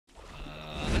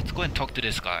go and talk to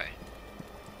this guy.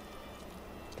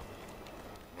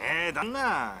 ねえ旦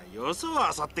那、よそ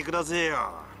は漁ってください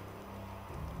よ。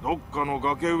どっかの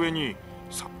崖上に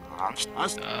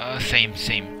same.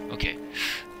 Okay.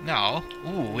 Now,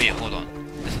 oh wait, hold on.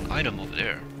 There's an item over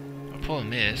there. The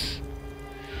problem is,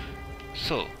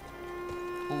 so,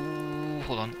 oh,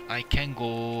 hold on. I can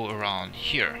go around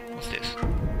here. What's this?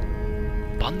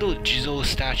 Bundled Jizo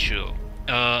statue.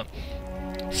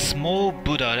 Small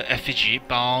Buddha effigy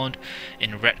bound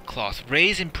in red cloth,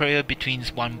 raised in prayer between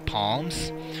one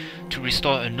palms to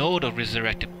restore a node of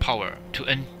resurrected power. To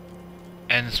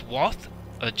enswath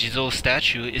a Jizo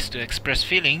statue is to express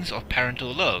feelings of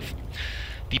parental love.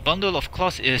 The bundle of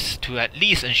cloth is to at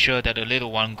least ensure that the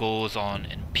little one goes on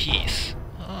in peace.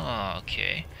 Ah,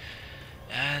 okay.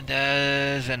 And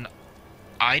there's an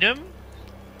item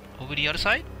over the other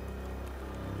side?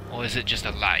 Or is it just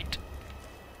a light?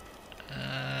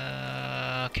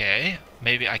 Okay,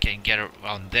 maybe I can get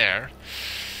around there.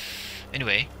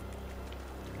 Anyway.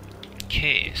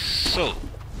 Okay, so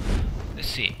let's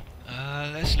see.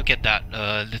 Let's look at that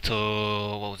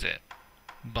little, what was it?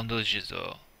 Bundle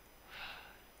Jizo.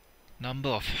 Number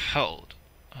of held.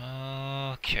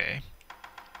 Okay.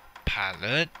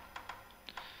 Palette.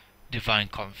 Divine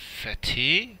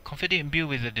confetti. Confetti imbued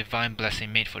with a divine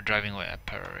blessing made for driving away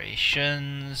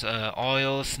apparitions.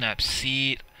 Oil, snap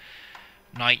seed.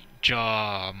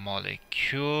 Nightjar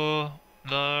molecular.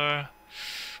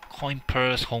 Coin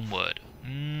purse homeward.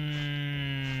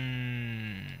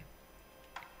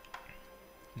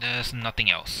 There's nothing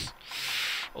else.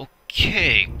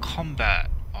 Okay, combat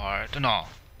art. No,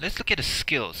 let's look at the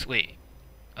skills. Wait,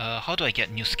 how do I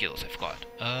get new skills? I forgot.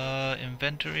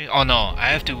 Inventory. Oh no,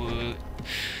 I have to.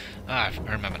 I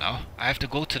remember now. I have to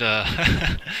go to the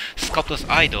Sculptor's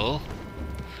Idol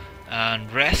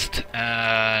and rest,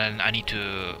 and I need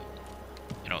to,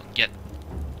 you know, get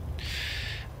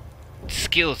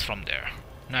skills from there.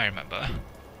 Now I remember.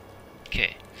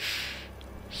 Okay,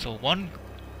 so one.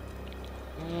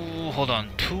 Ooh, hold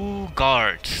on. 2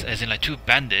 guards, as in like 2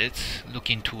 bandits,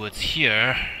 looking towards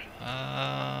here.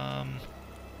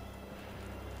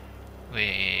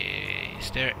 Wait,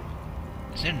 is there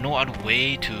no other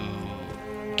way to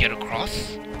get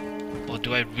across, or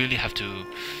do I really have to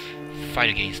fight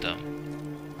against them?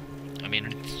 I mean,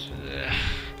 it's,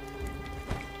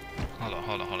 hold on.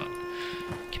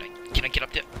 Can I get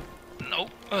up there? No.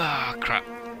 Ah, crap.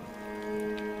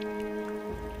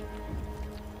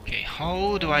 Okay,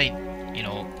 how do I, you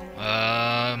know,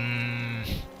 how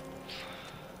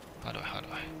do I?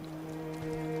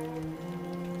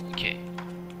 Okay,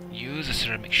 use a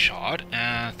ceramic shard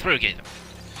and throw against them.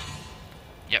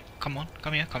 Yep, come on,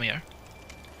 come here.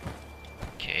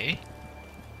 Okay.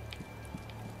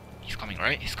 He's coming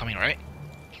right?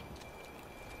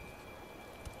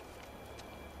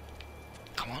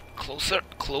 Come on, closer.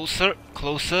 Good,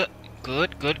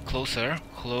 closer.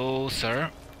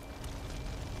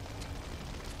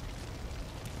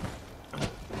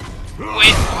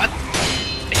 Wait, what?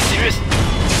 Are you serious?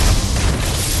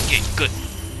 Okay, good.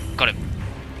 Got him.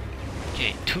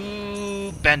 Okay,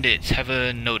 2 bandits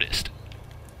haven't noticed.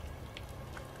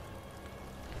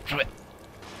 Throw it.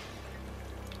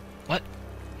 What?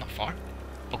 Not far?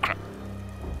 Oh crap.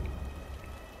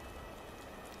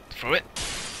 Throw it.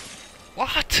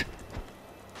 What?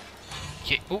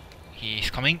 Okay, oh, he's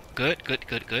coming. Good.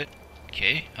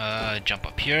 Okay, jump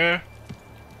up here.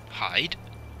 Hide.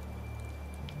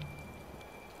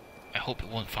 I hope it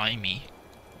won't find me.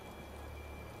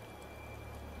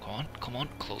 Come on,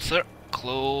 closer.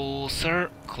 Good,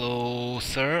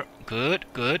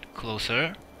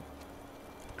 closer.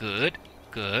 Good.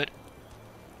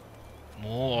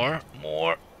 More.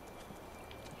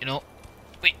 You know,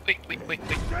 wait.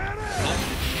 Oh,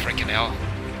 freaking hell.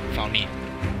 Found me.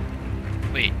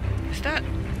 Wait, is that?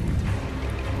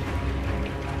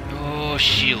 Oh,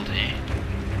 shield, eh?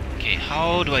 Okay,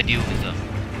 how do I deal with them?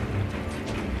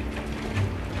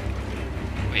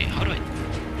 Wait, how do I?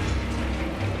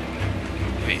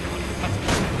 Wait,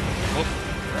 what?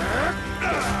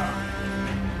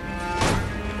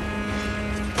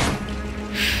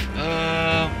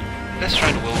 Oh. Let's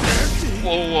try the whirlwind.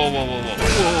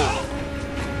 Whoa.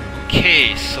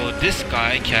 Okay, so this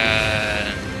guy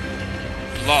can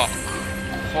block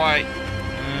quite.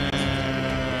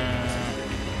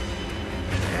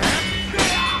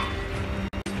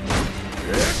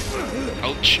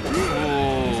 Ouch.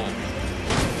 Whoa.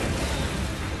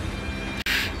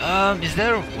 Is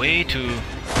there a way to...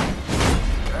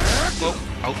 Oh,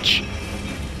 ouch.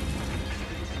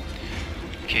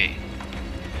 Okay.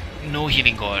 No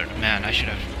healing guard. Man, I should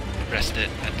have rested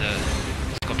at the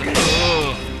sculptor.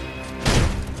 Oh.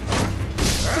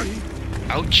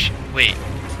 Ouch. Wait,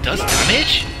 does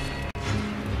damage?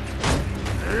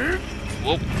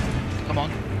 Whoa, come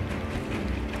on.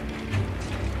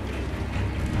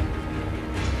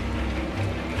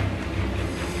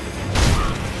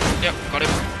 Yep, got him.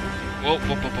 Whoa,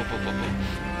 whoa, whoa, whoa, whoa, whoa.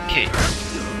 Okay.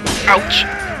 Ouch!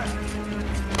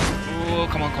 Oh,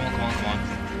 come on, come on, come on, come on.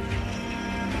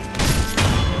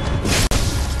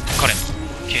 Got him.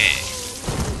 Okay.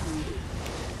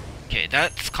 Okay,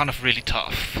 that's kind of really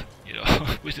tough, you know,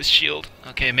 with his shield.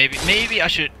 Okay, maybe I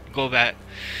should go back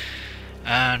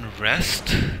and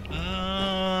rest.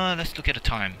 Let's look at the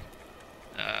time.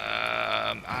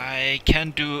 I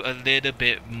can do a little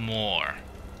bit more.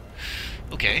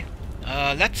 Okay,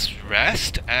 let's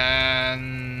rest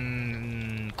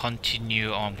and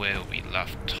continue on where we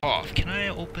left off. Can I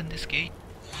open this gate?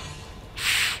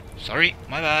 Sorry,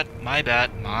 my bad, my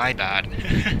bad, my bad.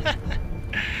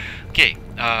 Okay,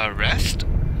 rest.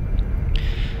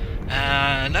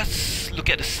 Let's look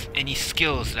at any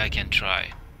skills that I can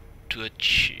try to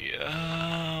achieve.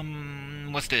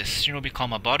 What's this? Shinobi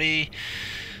Karma Body.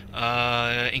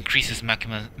 Increases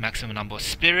maximum number of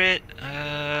spirit.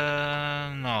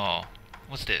 No.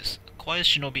 What's this? Acquires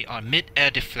Shinobi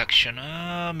mid-air deflection.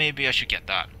 Maybe I should get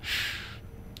that.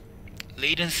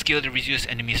 Latent skill that reduces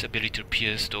enemies' ability to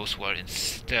pierce those who are in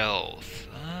stealth.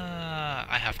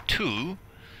 I have 2.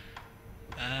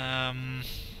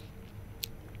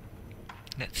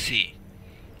 Let's see.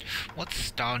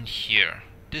 What's down here?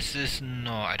 This is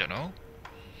no, I don't know.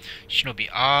 Shinobi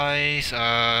Eyes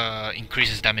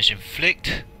increases damage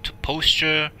inflict to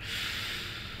posture.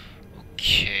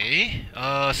 Okay.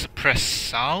 Suppress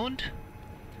sound.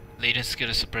 Latent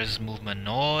skill suppresses movement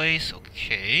noise.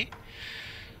 Okay.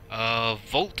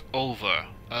 Vault over.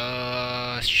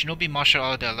 Shinobi martial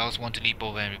art that allows one to leap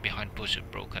over and behind posture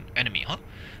broken enemy. Huh?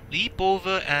 Leap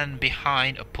over and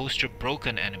behind a posture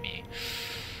broken enemy.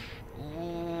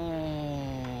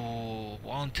 Ooh,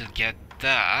 want to get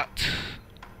that.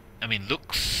 I mean,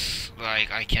 looks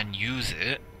like I can use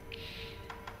it.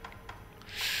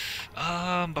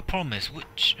 But problem is,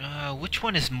 which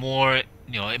one is more,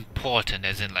 you know, important?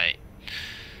 As in, like,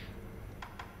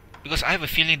 because I have a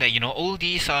feeling that, you know, all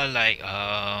these are like,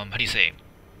 how do you say?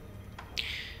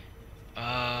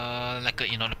 Like a,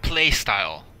 you know, the play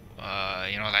style.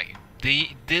 You know, like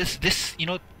this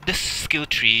skill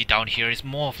tree down here is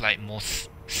more of like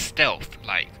stealth,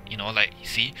 like, you know, like you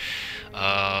see,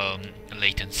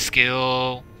 latent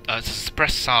skill,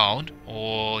 suppress sound,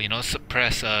 or, you know,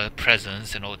 suppress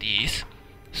presence and all these.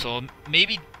 So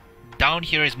maybe down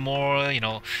here is more, you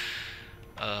know,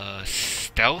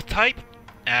 stealth type,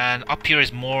 and up here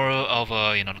is more of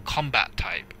a, you know, combat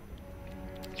type.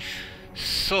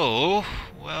 So,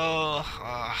 well,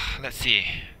 let's see.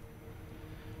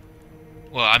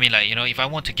 Well, I mean, like, you know, if I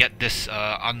want to get this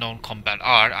unknown combat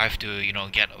art, I have to, you know,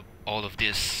 get all of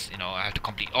this, you know, I have to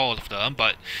complete all of them,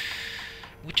 but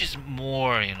which is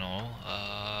more, you know,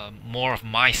 more of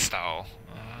my style.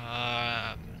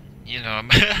 You know,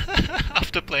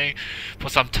 after playing for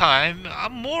some time,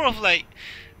 I'm more of like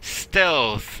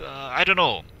stealth. I don't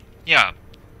know. Yeah,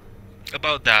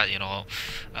 about that, you know.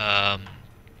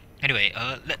 Anyway,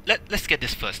 let's get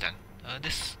this first then.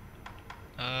 This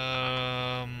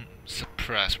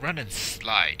suppress, run and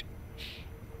slide.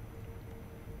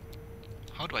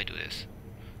 How do I do this?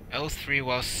 L3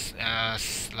 while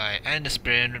slide and the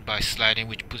sprint by sliding,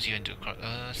 which puts you into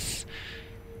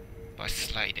by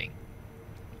sliding.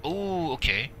 Oh,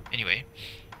 okay. Anyway,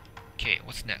 okay.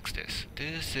 What's next?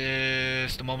 This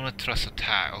is the moment of thrust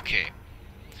attack. Okay,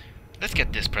 let's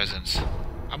get this presence.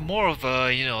 I'm more of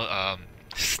a, you know,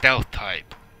 stealth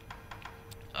type.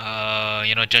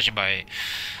 You know, judging by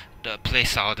the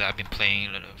playstyle that I've been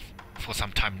playing for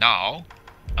some time now.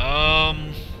 I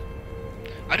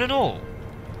don't know.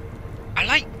 I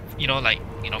like, you know, like,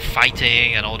 you know,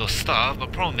 fighting and all those stuff,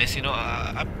 but problem is, you know,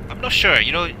 I'm not sure,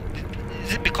 you know,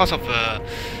 is it because of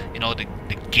you know, the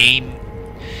game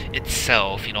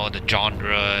itself, you know, the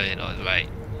genre, you know, like,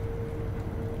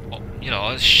 you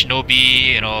know,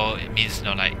 Shinobi, you know, it means, you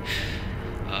know, like,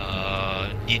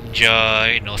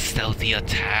 ninja, you know, stealthy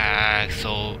attack,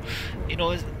 so, you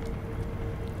know,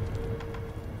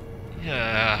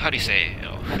 yeah, how do you say, you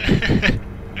know,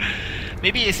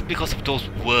 maybe it's because of those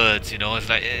words, you know, it's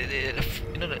like,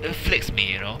 you know, it afflicts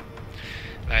me, you know,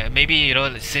 like, maybe, you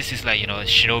know, since it's like, you know,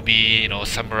 Shinobi, you know,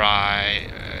 samurai,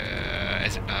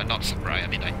 not samurai, I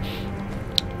mean, like,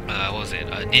 what was it,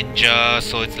 ninja,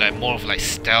 so it's like more of like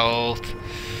stealth.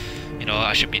 You know,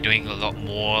 I should be doing a lot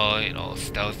more, you know,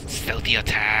 stealthy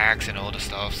attacks and all the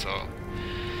stuff, so...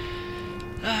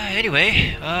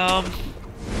 anyway,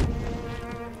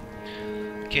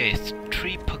 okay,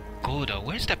 3 pagoda.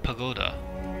 Where's that pagoda?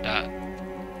 That.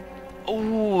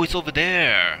 Oh, it's over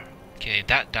there. Okay,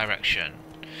 that direction.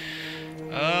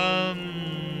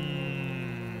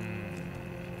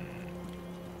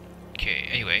 Okay,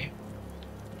 anyway.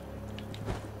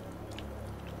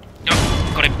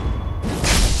 Oh, got him.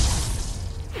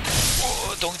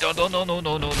 Oh,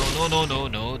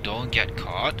 don't get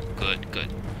caught. Good.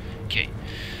 Okay.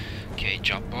 Okay,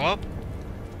 jump up.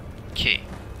 Okay.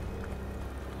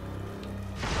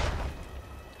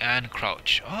 And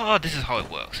crouch. Oh, this is how it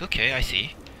works. Okay, I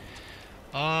see.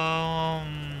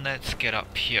 Let's get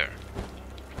up here.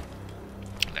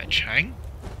 Let's hang.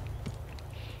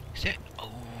 Is it?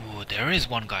 Oh, there is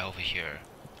one guy over here.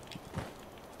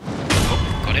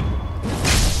 Oh, got him.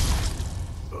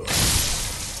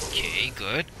 Okay,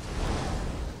 good.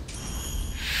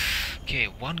 Okay,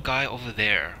 one guy over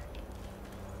there.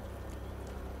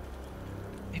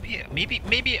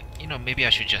 Maybe, you know, maybe I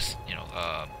should just, you know,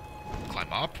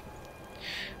 climb up.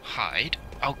 Hide.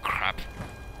 Oh, crap.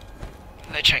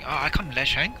 Ledge hang. Oh, I can't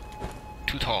ledge hang.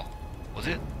 Too tall. Was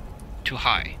it? Too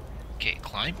high. Okay,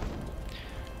 climb.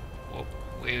 Whoa.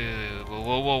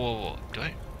 Whoa. Do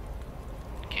I?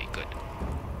 Okay, good.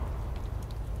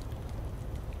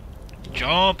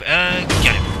 Jump and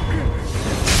get him.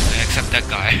 Except that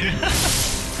guy.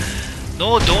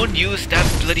 No, don't use that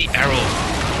bloody arrow.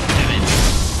 Damn it.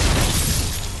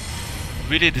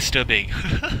 Really disturbing.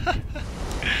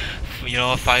 You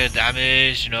know, fire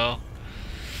damage, you know.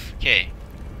 Okay.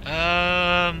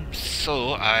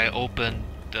 So I opened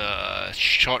the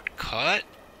shortcut.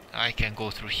 I can go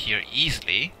through here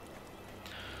easily.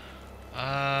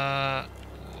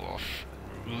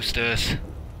 Roosters.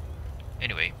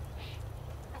 Anyway.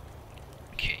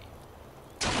 Okay.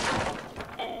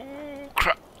 Oh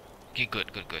crap. Okay,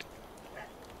 good.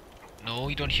 No,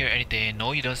 you don't hear anything.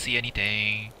 No, you don't see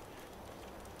anything.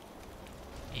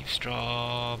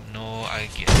 Eavesdrop. No, I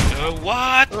get.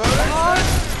 What?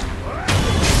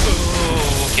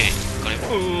 Oh, okay. Got him.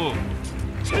 Oh.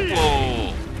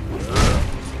 Whoa.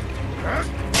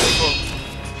 Oh.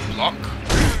 Block.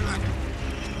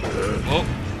 Oh.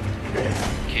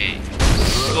 Okay.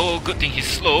 Slow. Good thing he's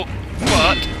slow.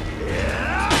 But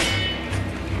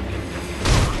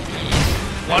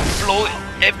one blow.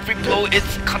 Every blow is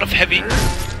kind of heavy.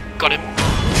 Got him.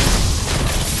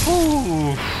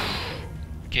 Whew.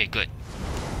 Okay, good.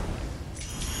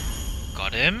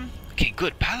 Got him. Okay,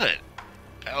 good. Pallet.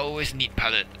 I always need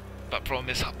pallet, but problem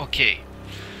is okay.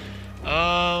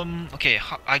 Okay.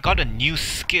 I got a new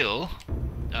skill.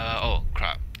 Oh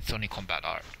crap! It's only combat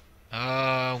art.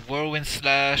 Whirlwind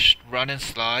slash, run and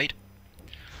slide,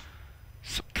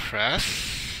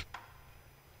 suppress.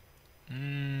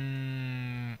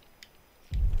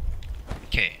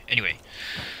 Okay. Anyway,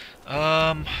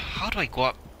 how do I go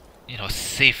up? You know,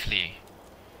 safely.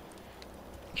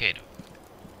 Okay.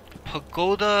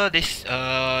 Pagoda, this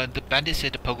the bandit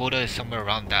said the pagoda is somewhere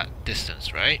around that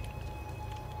distance, right?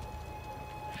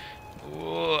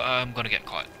 Oh, I'm gonna get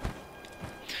caught.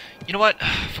 You know what?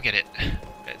 Forget it.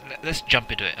 Let's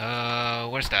jump into it.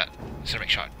 Where's that? Ceramic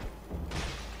shot.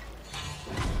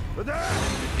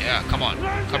 Yeah, come on.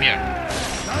 Come here.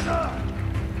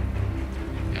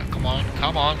 Yeah, come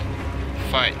on.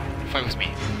 Fight with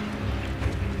me.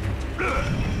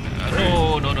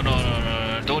 No.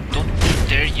 Don't you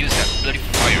dare use that bloody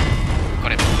fire.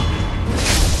 Got him.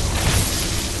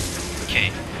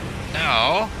 Okay.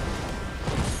 Now,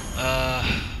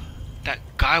 that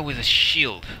guy with a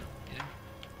shield.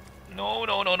 No,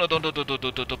 don't.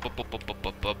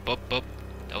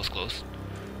 That was close.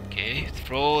 Okay,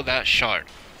 throw that shard.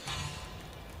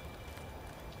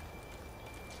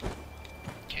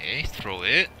 Okay, throw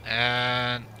it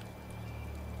and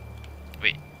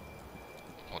wait.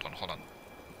 Hold on.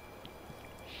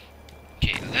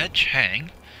 Okay, let's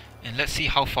hang and let's see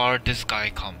how far this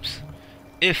guy comes.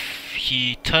 If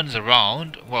he turns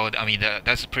around, well, I mean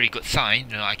that's a pretty good sign.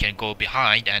 You know, I can go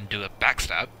behind and do a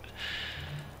backstab,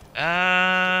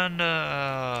 and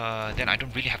then I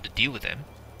don't really have to deal with him.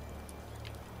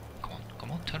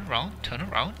 Come on, turn around.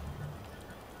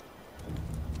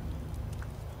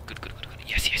 Good.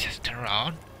 Yes, turn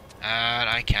around, and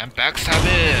I can backstab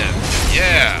him.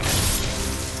 Yeah,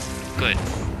 good.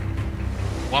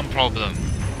 One problem,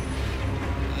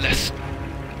 less,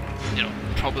 you know,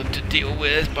 problem to deal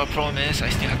with, but problem is I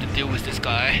still have to deal with this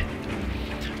guy.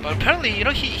 But apparently, you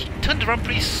know, he turned around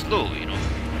pretty slow, you know.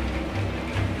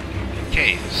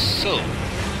 Okay, so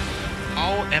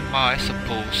how am I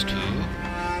supposed to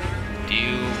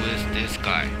deal with this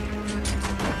guy?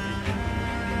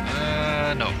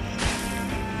 No.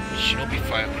 Shinobi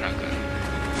firecracker.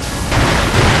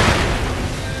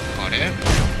 Got him.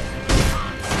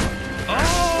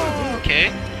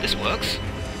 works.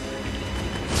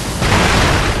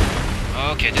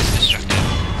 Okay, this is distracting.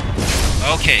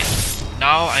 Okay,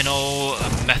 now I know a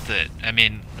method. I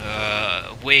mean,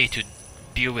 way to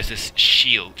deal with this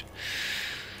shield.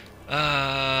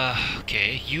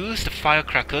 Okay, use the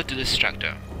firecracker to distract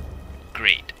her.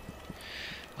 Great.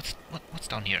 What's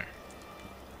down here?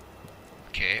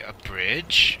 Okay, a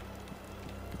bridge.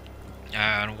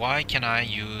 And why can I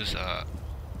use I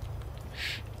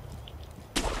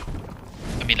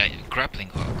mean, like grappling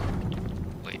hook.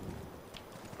 Wait.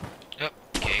 Yep.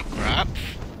 Okay, grab.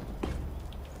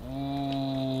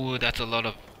 Ooh, that's a lot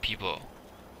of people.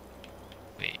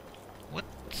 Wait,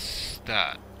 what's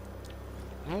that?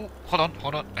 Ooh,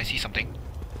 hold on. I see something.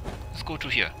 Let's go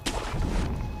through here.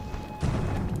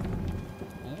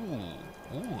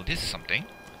 Ooh, this is something.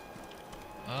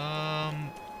 I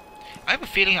have a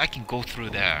feeling I can go through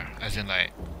there. As in,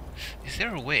 like, is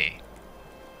there a way?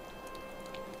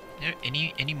 Is there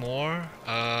any more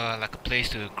like a place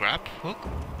to grab hook?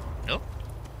 No.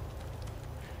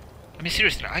 I mean,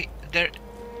 seriously,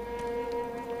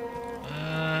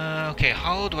 okay,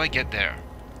 how do I get there?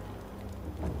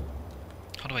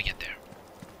 How do I get there?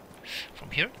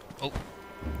 From here? Oh.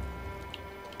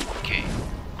 Okay.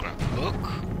 Grab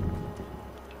hook.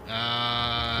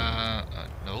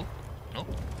 No.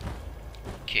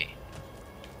 Okay.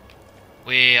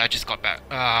 Wait, I just got back.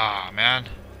 Ah, man.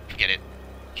 Forget it.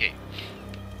 Okay.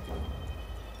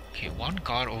 Okay, one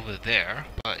guard over there.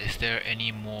 But is there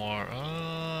any more?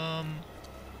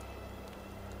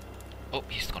 Oh,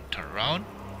 he's gonna turn around.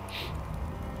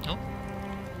 No.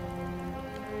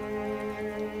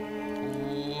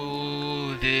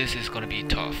 Ooh, this is gonna be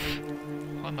tough.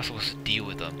 How am I supposed to deal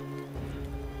with them?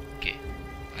 Okay,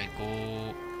 I go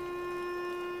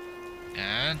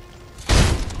and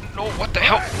no, what the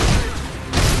hell?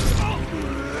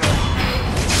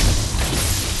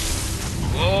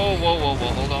 Whoa,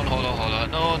 hold on.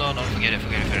 No, forget it.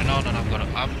 No,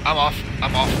 I'm off.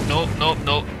 No, don't,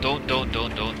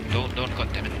 god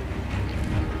damn it.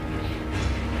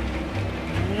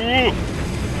 Ooh.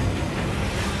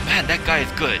 Man, that guy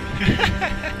is good.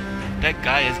 That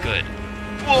guy is good.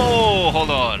 Whoa,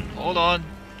 hold on.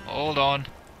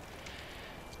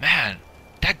 Man,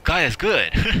 that guy is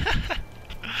good.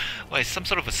 What, is some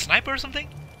sort of a sniper or something?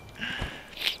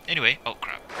 Anyway, oh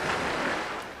crap.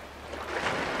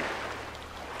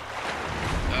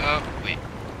 Wait.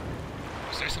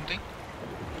 Is there something?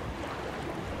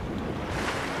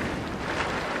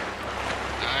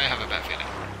 I have a bad feeling.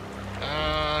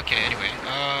 Okay, anyway.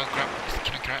 Grab.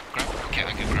 Can I grab? Okay,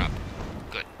 I can grab.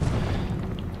 Good.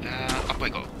 Up I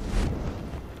go.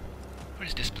 Where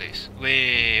is this place?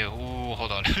 Wait, ooh,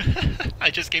 hold on. I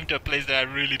just came to a place that I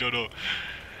really don't know.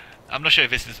 I'm not sure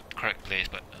if this is the correct place,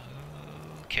 but...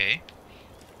 okay.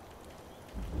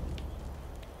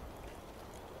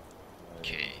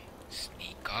 Okay.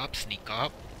 Sneak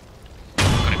up.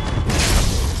 Got him.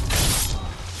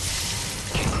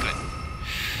 Okay, good.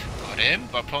 Got him,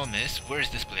 but problem is, where is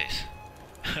this place?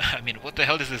 I mean, what the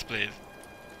hell is this place?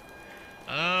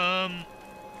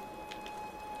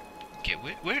 Okay,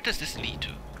 where does this lead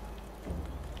to?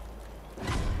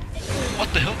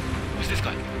 What the hell? Who's this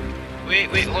guy?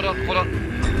 Wait, hold on.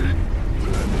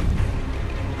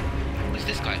 Who's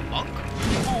this guy? Monk?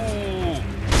 Ooh!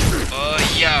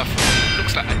 Yeah,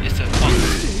 looks like it's a monk.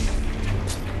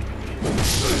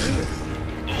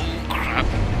 Oh crap!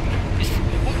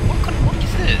 What kind of monk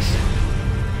is this?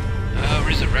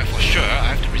 Resurrect for sure.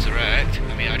 I have to resurrect.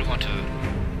 I mean, I don't want to.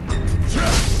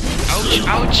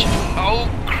 Ouch! Oh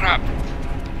crap!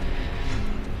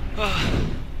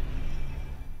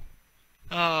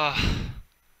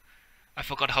 I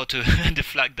forgot how to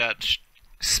deflect that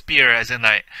spear, as in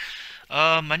like,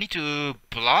 I need to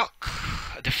block,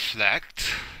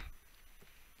 deflect,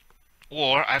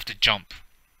 or I have to jump.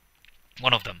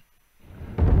 One of them.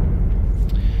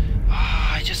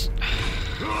 I just...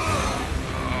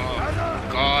 oh,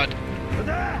 God.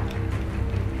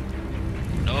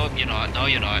 Nope, you're not. No,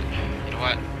 you're not. You know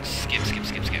what? Skip.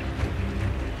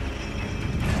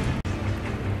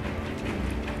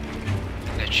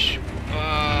 Ledge.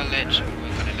 Ledge.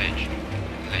 What kind of ledge?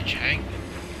 Ledge hang?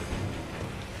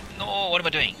 No, what am I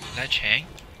doing? Ledge hang.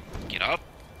 Get up.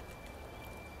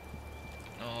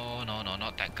 No,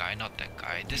 not that guy,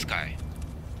 this guy.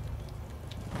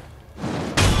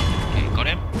 Okay, got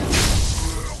him.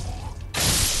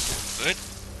 Good.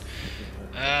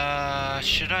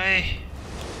 Should I?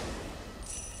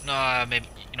 No, maybe,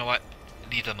 you know what?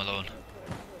 Leave them alone.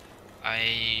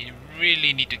 I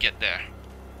really need to get there.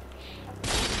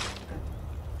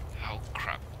 Oh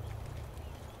crap.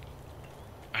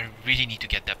 I really need to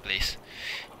get that place.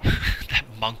 That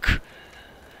monk.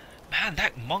 Man,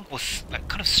 that monk was like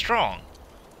kind of strong.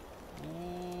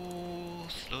 Ooh,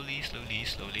 slowly, slowly,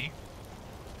 slowly.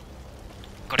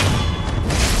 Got it.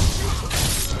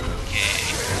 Okay.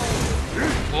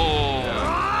 Whoa.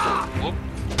 Whoop.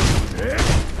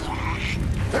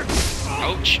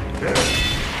 Ouch.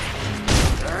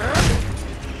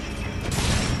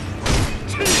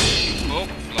 Oh,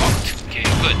 blocked. Okay,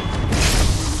 good.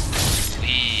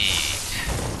 Sweet.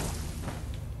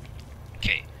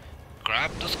 Okay.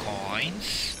 Grab those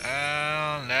coins.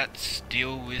 Let's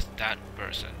deal with that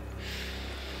person.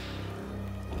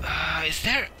 Is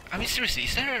there... I mean, seriously,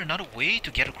 is there another way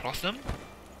to get across them?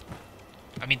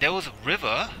 I mean, there was a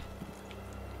river.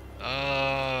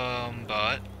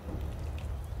 But...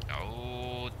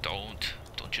 No, don't.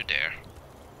 Don't you dare.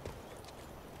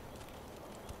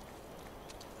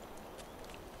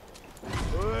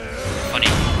 Funny. I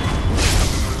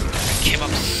came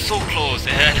up so close,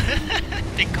 and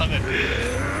they come in.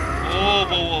 Whoa,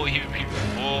 whoa, whoa,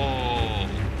 whoa.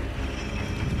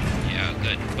 Yeah,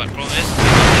 good. But problem is,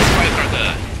 this firecracker.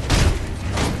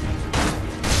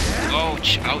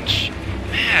 Ouch, ouch.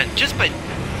 Man, just by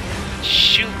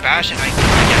shield bash and I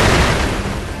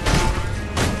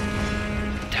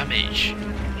get damage.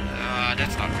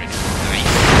 That's not really nice.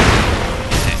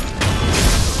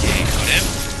 Okay, got him.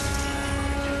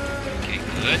 Okay,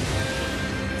 good.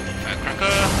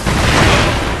 Firecracker.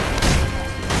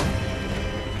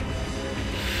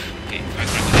 Okay,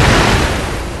 firecracker.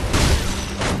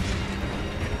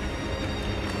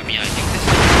 I mean, I think this is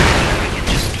what I can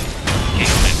just do. Okay,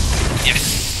 got him.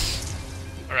 Yes!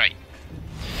 Alright.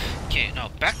 Okay, now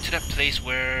back to that place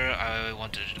where I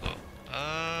wanted to go.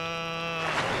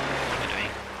 What am I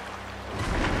doing?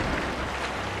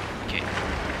 Okay.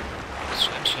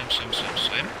 Swim, swim, swim, swim,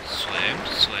 swim. Swim,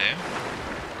 swim.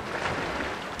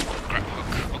 Grab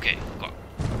hook. Okay, got.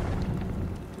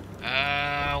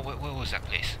 Where was that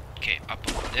place? Okay, up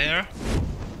over there.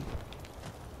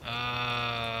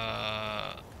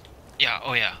 Yeah,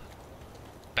 oh yeah.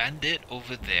 Bandit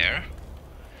over there.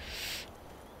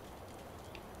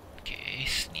 Okay,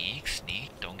 sneak, sneak.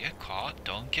 Don't get caught,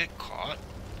 don't get caught.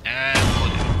 And go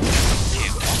there. Okay,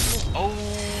 one more. Oh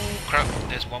crap,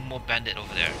 there's one more bandit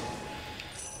over there.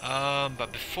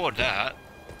 But before that...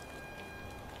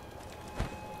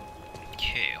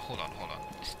 Okay, hold on, hold on.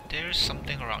 Is there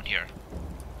something around here?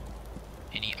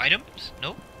 Any items?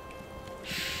 No?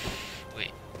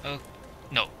 Wait,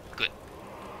 no, good.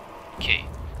 Okay,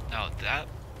 now that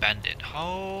bandit,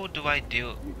 how do I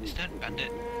deal... Is that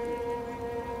bandit?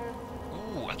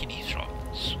 Ooh, I can eavesdrop.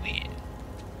 Sweet.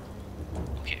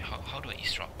 Okay, how do I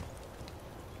eavesdrop?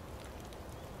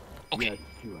 Okay.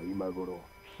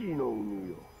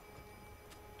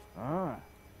 ああ、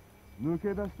抜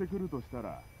け出してくるとした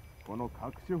ら、この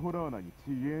隠しホラー穴に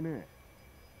ちげえね。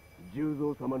十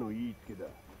三様の言いつけだ。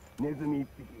ネズミ一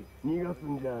匹逃がす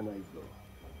んじゃないぞ。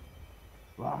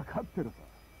わかってるさ。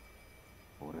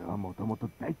俺はもともと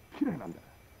大っ嫌いなんだ。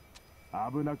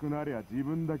危なくなりゃ自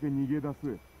分だけ逃げ出す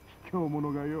卑怯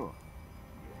者がよ。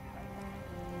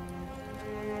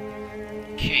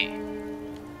Okay.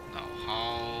 Now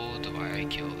how do I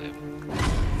kill him?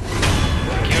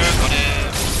 Here, got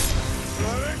him.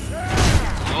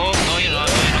 Oh, no, you're not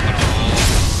gonna. Oh.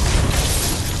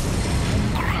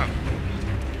 Crap.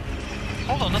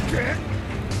 Hold on.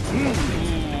 Ooh.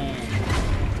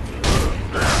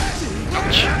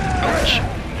 Ouch. Ouch.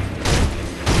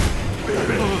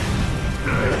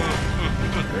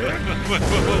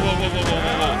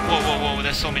 Whoa,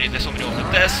 there's so many of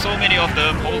them. There's so many of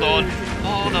them. Hold on.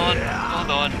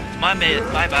 My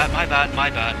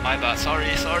bad.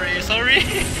 Sorry. Sorry.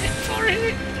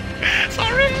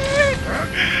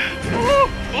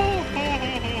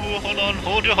 Hold on,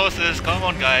 hold your horses. Come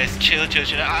on, guys. Chill.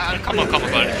 Come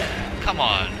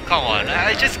on.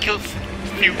 I just killed a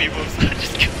few people.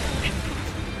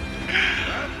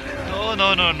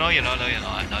 No, you're not.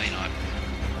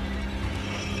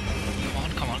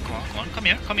 Come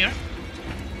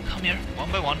here.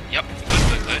 One by one. Yep.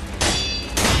 Good.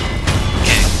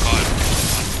 Okay, got it.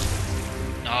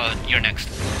 Now you're next.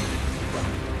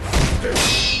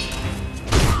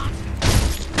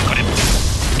 Got him.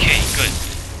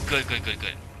 Okay,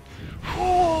 good.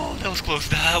 Whew, that was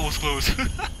close.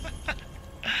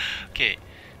 Okay,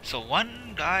 so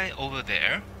one guy over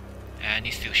there, and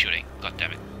he's still shooting. God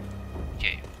damn it.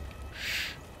 Okay.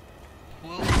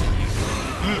 Who else is in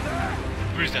here?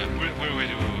 Where is that? Wait.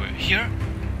 Here?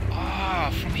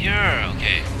 Ah, from here.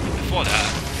 Okay. Before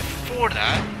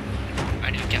that,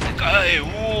 I need to get the guy.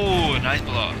 Ooh, nice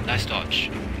block. Nice dodge.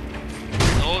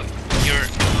 No, you're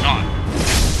not.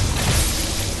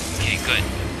 Okay, good.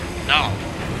 Now,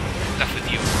 left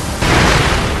with you.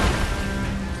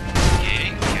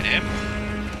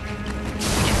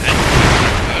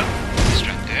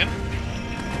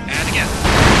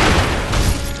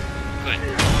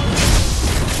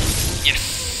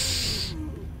 Yes!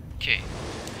 Okay.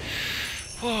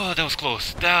 Oh, that was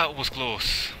close. That was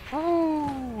close.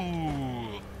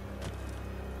 Ooh.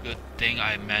 Good thing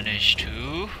I managed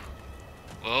to,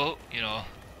 well, you know,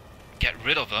 get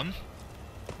rid of them.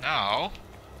 Now,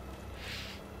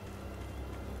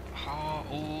 how?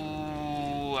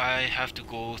 Ooh, I have to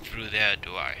go through there,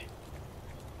 do I?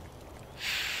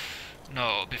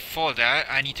 No, before that,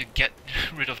 I need to get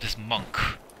rid of this monk.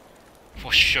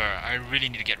 For sure, I really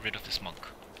need to get rid of this monk.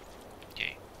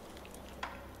 Okay.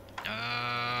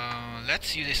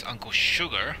 Let's use this Uncle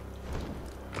Sugar.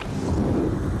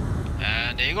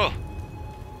 And there you go.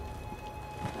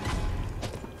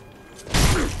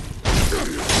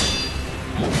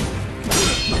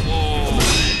 Whoa.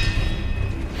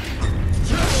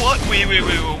 What? Wait.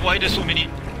 Why there's so many?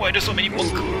 Why there's so many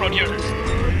monks around here?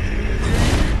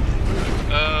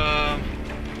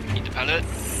 Eat the pallet.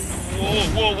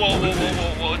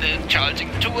 Whoa, they're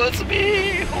charging towards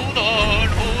me! Hold on!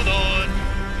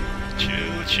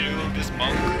 Chill, this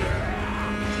monk.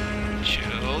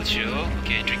 Chill.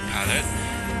 Okay, drink pallet.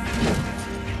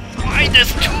 Why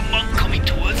there's two monks coming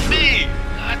towards me?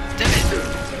 God damn it!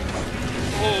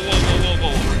 Whoa.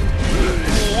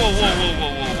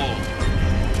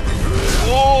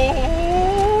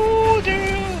 Whoa,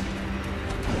 damn!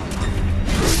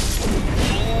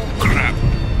 Oh, crap.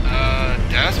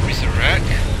 That's resurrect.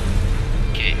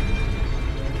 Okay.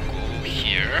 Go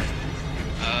here.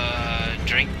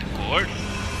 Drink the gourd.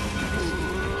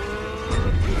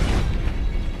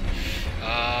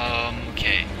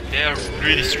 Okay. They're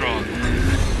really strong.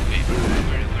 Wait,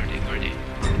 where are they?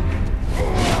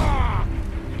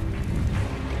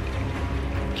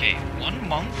 Okay, one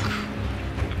monk.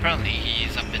 Apparently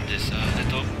he's up in this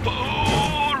little...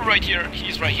 Oh, right here.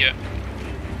 He's right here.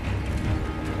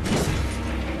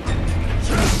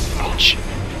 Ouch!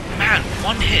 Man,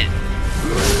 one hit!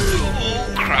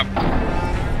 Oh crap!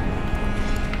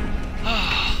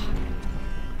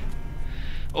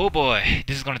 Oh boy,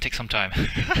 this is gonna take some time.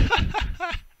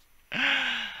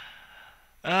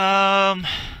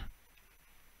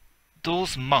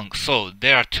 Those monks. So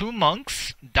there are two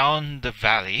monks down the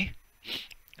valley,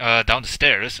 down the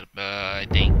stairs. I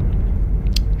think.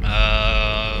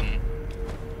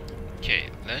 Okay,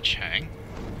 let's hang.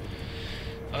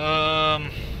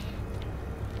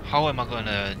 How am I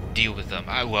gonna deal with them?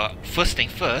 Well, first thing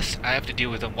first, I have to deal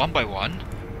with them one by one,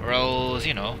 or else,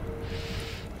 you know,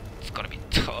 it's gonna be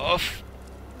tough.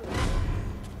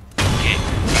 Okay,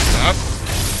 back up.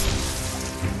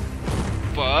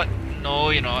 But, no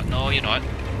you're not.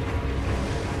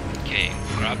 Okay,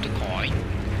 grab the coin.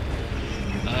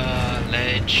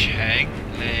 Let's hang.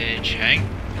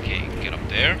 Okay, get up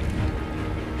there.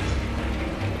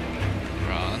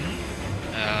 Run.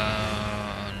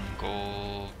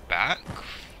 Go back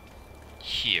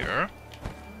here.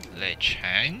 Let's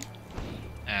hang.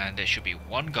 And there should be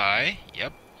one guy.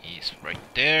 Yep, he's right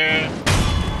there.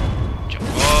 Jump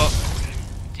up.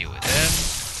 Deal with him.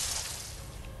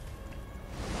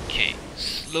 Okay,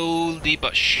 slowly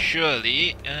but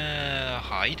surely.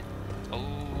 Hide.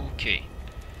 Okay.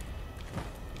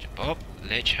 Jump up.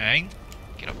 Let's hang.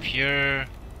 Get up here.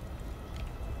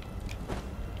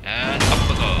 And up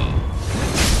we go.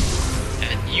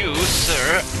 And you,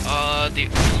 sir, are the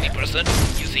only person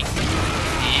using the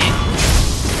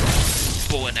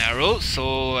bow and arrow,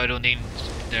 so I don't think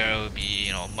there will be,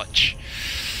 you know, much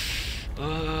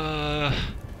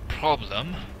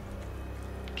problem.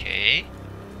 Okay.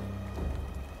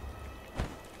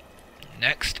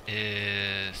 Next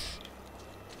is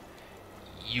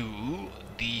you,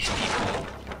 these people.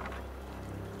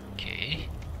 Okay.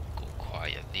 Go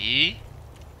quietly.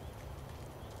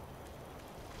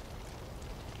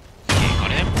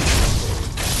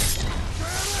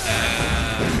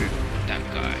 That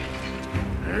guy.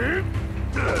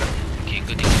 Okay,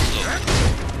 good thing he's slow.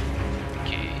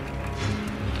 Okay.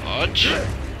 Dodge.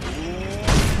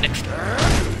 Next.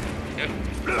 Yep.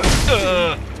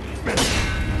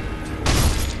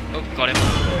 Oh, got him.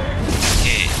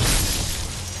 Okay.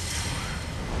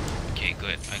 Okay,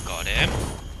 good. I got him.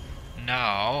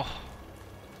 Now.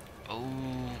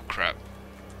 Oh, crap.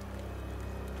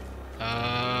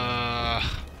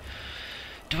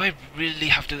 Do I really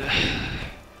have to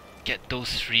get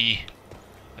those three?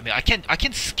 I mean, I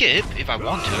can skip if I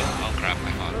want to. Oh crap!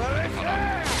 I found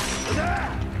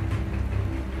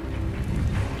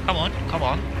out. Come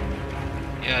on.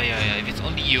 Yeah. If it's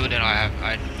only you, then I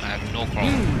have no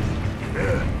problem.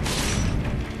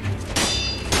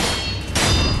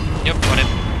 Yep, got him.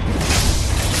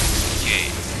 Okay,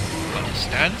 got his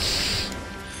stance.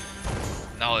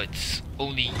 Now it's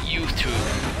only you two.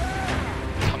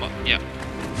 Come on, yeah.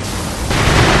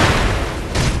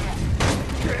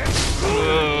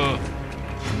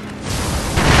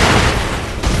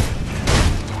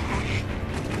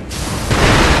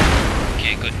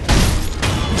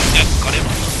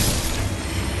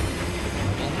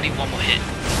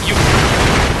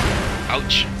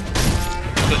 Ouch.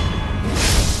 Good.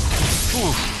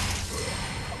 Whew.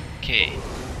 Okay.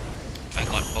 I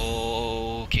got...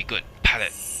 Okay, good.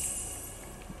 Pallet.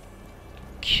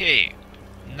 Okay.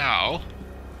 Now...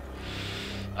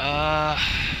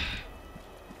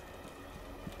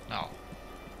 Now.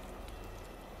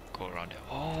 Go around there.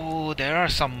 Oh, there are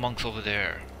some monks over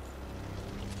there.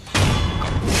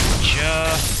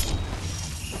 Gotcha.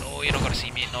 No, you're not gonna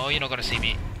see me. No, you're not gonna see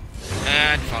me.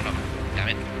 And found him. Damn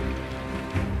it.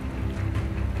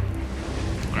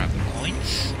 Grab the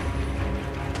coins.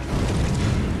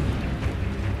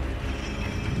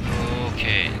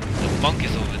 Okay, the monk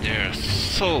is over there,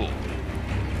 so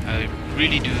I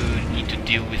really do need to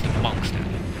deal with the monks then.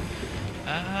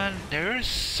 And there is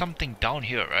something down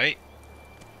here, right?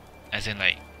 As in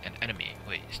like an enemy.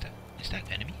 Wait, is that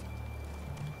enemy?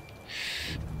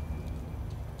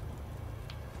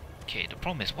 Okay, the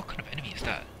problem is, what kind of enemy is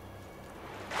that?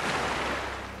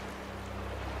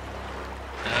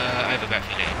 I have a bad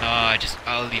feeling. No,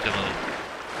 I'll leave them alone.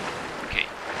 Okay.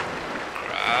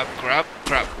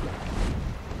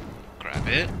 Grab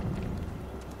it.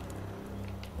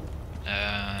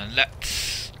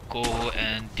 Let's go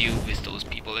and deal with those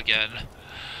people again.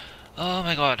 Oh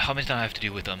my god, how much time I have to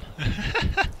deal with them?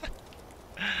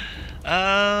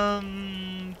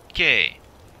 Okay.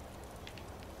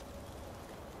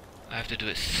 I have to do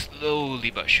it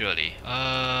slowly but surely.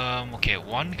 Okay,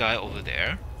 one guy over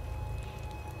there.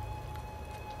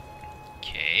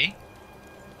 Okay.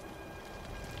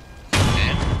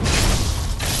 Then.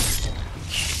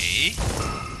 Okay.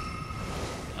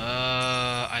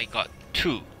 I got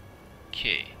two.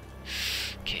 Okay.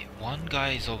 Okay, one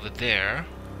guy is over there.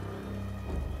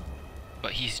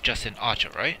 But he's just an archer,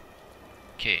 right?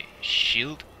 Okay,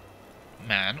 shield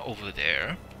man over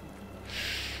there.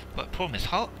 But problem is,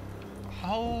 how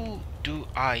do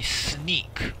I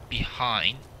sneak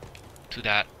behind to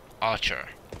that archer?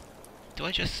 Do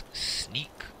I just sneak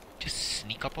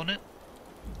up on it?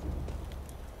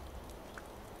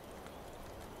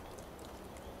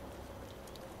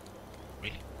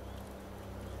 Really?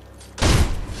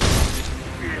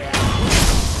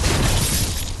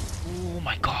 Oh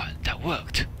my god, that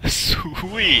worked!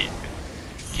 Sweet!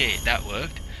 Okay, that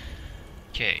worked.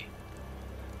 Okay.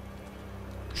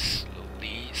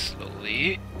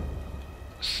 Slowly.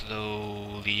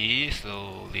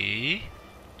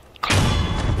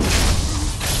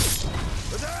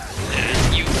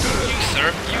 And you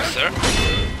sir.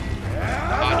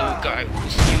 Auto guy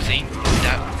who's using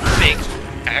that big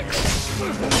axe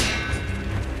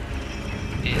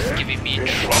is giving me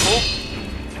trouble.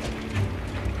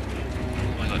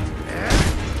 Oh my god.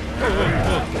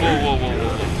 Whoa.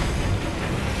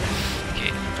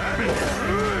 Okay.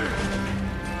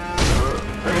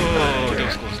 Oh,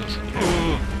 those.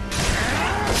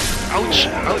 Ouch!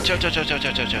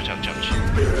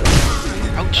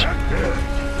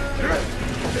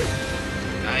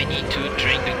 I need to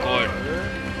drink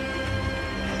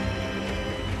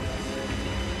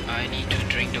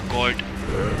the gourd.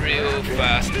 Real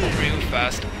fast.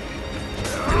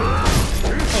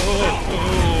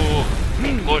 Oh,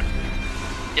 gourd.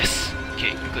 Yes.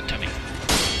 Okay, good timing.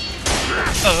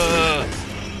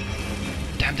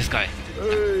 Damn this guy.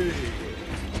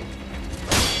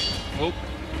 Whoa.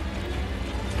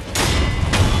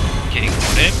 Okay,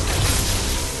 got him.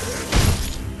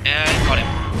 And got him.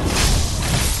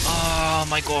 Oh,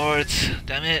 my gourds.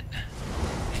 Damn it.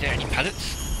 Is there any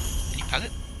pallets? Any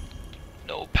pallet?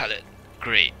 No pallet.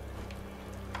 Great.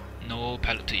 No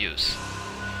pallet to use.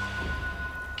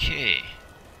 Okay.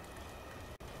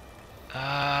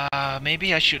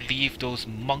 Maybe I should leave those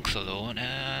monks alone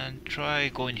and try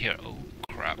going here. Oh,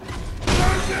 crap.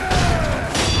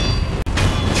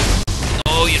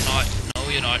 No,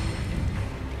 you're not.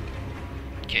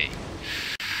 Okay.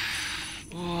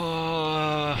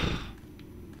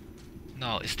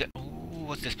 No, is that... Ooh,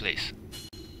 what's this place?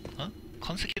 Huh?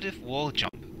 Consecutive wall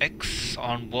jump. X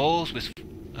on walls with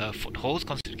footholds.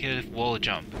 Consecutive wall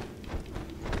jump.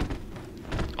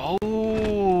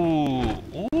 Oh,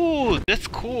 that's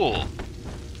cool.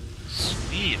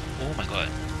 Sweet. Oh my god.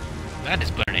 Man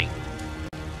is burning.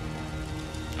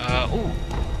 Oh.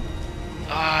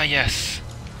 Ah, yes.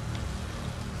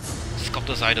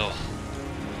 Sculptor's idol.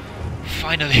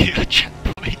 Finally, a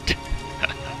checkpoint.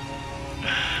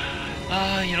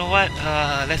 You know what?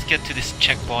 Let's get to this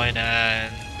checkpoint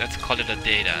and let's call it a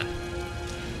day then.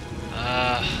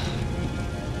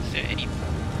 Is there any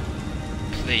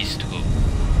place to go?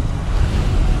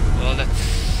 Well,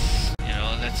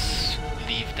 let's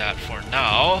leave that for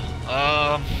now.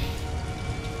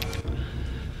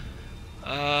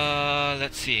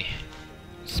 Let's see.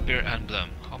 Spirit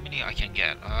emblem. How many I can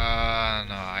get? No,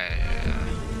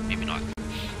 maybe not.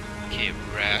 Okay,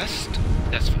 rest.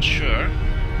 That's for sure.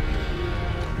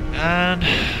 And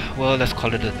well, let's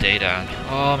call it a day then.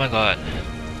 Oh my god,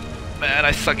 man,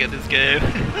 I suck at this game.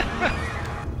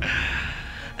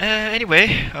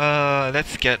 Anyway,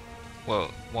 let's get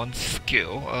one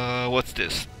skill. What's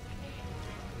this?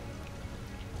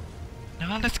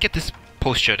 Now let's get this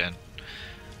posture then.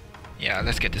 Yeah,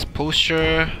 let's get this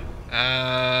posture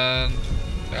and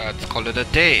let's call it a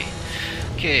day.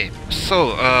 Okay,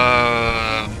 so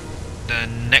the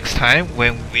next time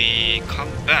when we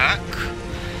come back,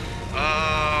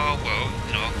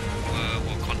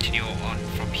 we'll continue on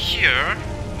from here.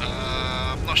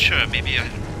 I'm not sure, maybe I,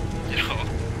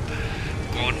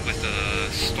 go on with the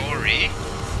story,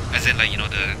 as in like,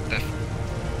 the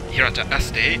Hirata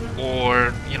estate,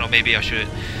 or maybe I should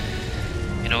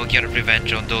get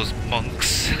revenge on those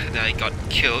monks that I got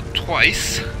killed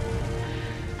twice.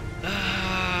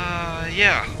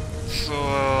 Yeah, so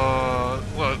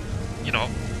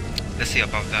let's see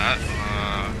about that.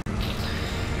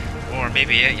 Or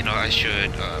maybe I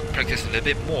should practice a little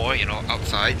bit more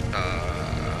outside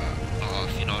of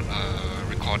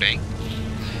recording.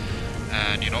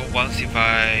 And once if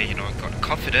I got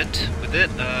confident with it,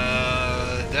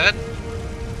 then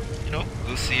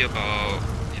we'll see about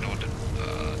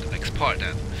the next part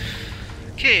then.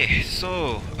 Okay,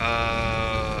 so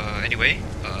anyway,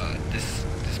 this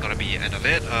is gonna be the end of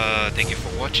it. Thank you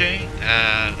for watching,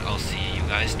 and I'll see you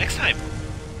guys next time.